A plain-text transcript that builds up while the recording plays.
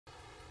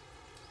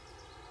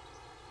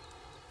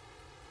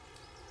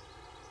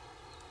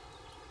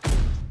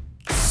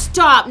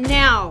Stop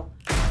now!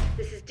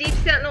 This is Deep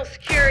Sentinel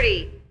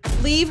Security.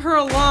 Leave her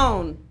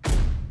alone.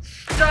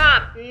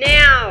 Stop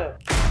now!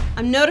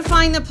 I'm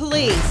notifying the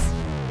police.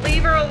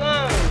 Leave her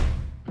alone.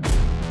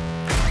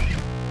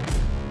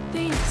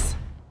 Thanks.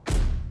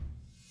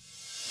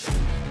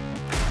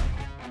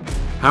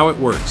 How it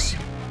works.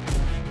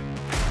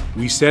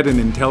 We set an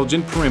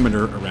intelligent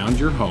perimeter around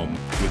your home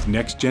with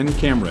next-gen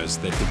cameras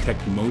that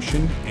detect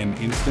motion and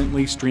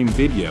instantly stream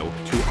video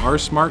to our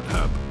smart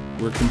hub,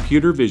 where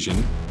computer vision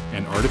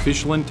and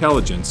artificial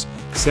intelligence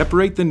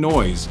separate the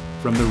noise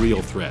from the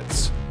real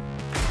threats.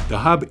 The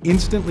hub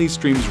instantly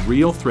streams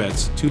real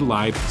threats to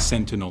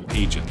LiveSentinel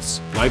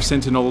agents.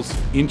 LiveSentinels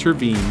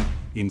intervene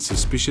in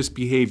suspicious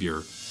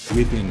behavior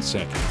within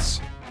seconds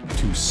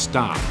to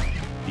stop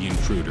the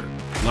intruder.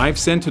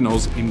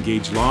 LiveSentinels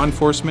engage law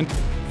enforcement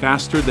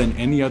faster than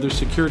any other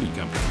security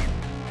company.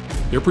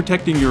 They're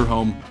protecting your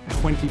home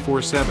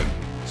 24/7,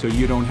 so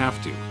you don't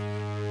have to.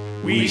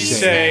 We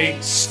say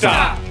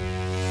stop.